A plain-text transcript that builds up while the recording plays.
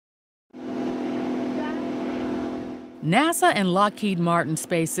NASA and Lockheed Martin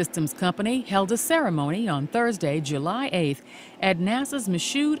Space Systems Company held a ceremony on Thursday, July 8th at NASA's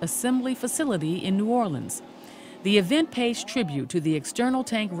Michoud Assembly Facility in New Orleans. The event pays tribute to the external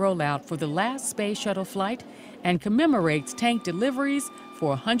tank rollout for the last space shuttle flight and commemorates tank deliveries for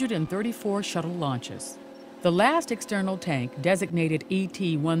 134 shuttle launches. The last external tank, designated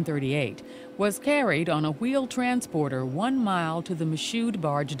ET-138, was carried on a wheeled transporter 1 mile to the Michoud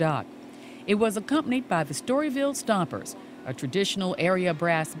barge dock. It was accompanied by the Storyville Stompers, a traditional area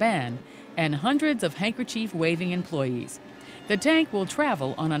brass band, and hundreds of handkerchief-waving employees. The tank will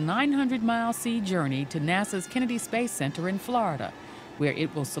travel on a 900-mile sea journey to NASA's Kennedy Space Center in Florida, where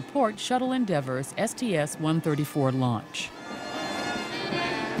it will support Shuttle Endeavour's STS-134 launch.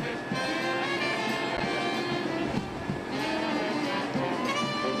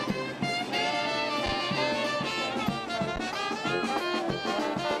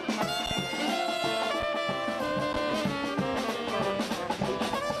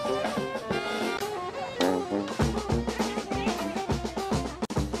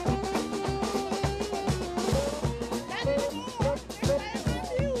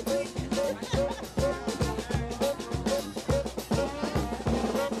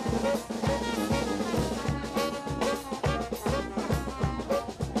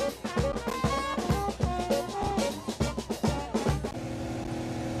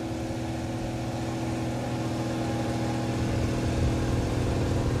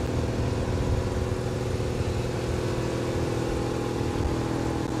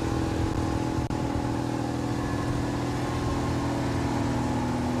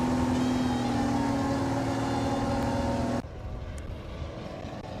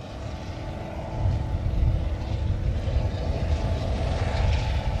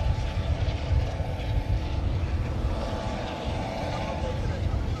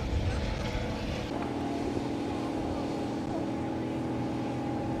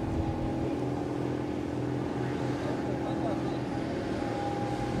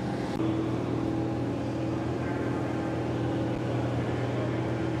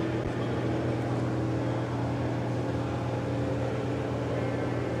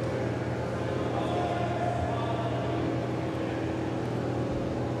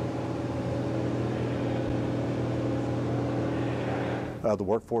 The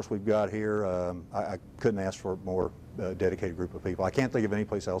workforce we've got here, I couldn't ask for a more dedicated group of people. I can't think of any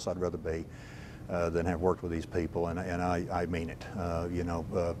place else I'd rather be than have worked with these people, and I mean it.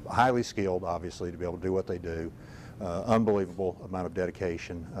 Highly skilled, obviously, to be able to do what they do. Unbelievable amount of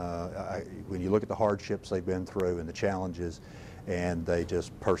dedication. When you look at the hardships they've been through and the challenges, and they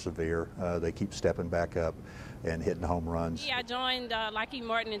just persevere. They keep stepping back up and hitting home runs. Yeah, I joined Lockheed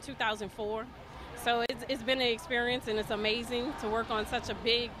Martin in 2004. So it's been an experience, and it's amazing to work on such a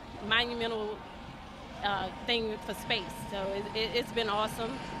big, monumental thing for space. So it's been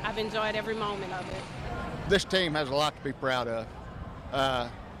awesome. I've enjoyed every moment of it. This team has a lot to be proud of.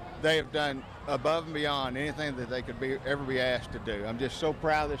 They have done above and beyond anything that they could ever be asked to do. I'm just so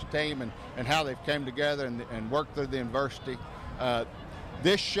proud of this team and how they've come together and worked through the adversity.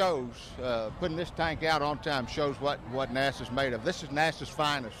 This shows, putting this tank out on time shows what NASA's made of. This is NASA's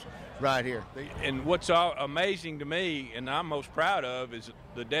finest right here. And what's amazing to me and I'm most proud of is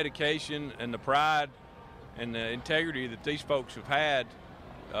the dedication and the pride and the integrity that these folks have had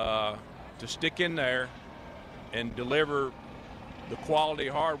to stick in there and deliver the quality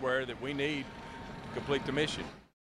hardware that we need to complete the mission.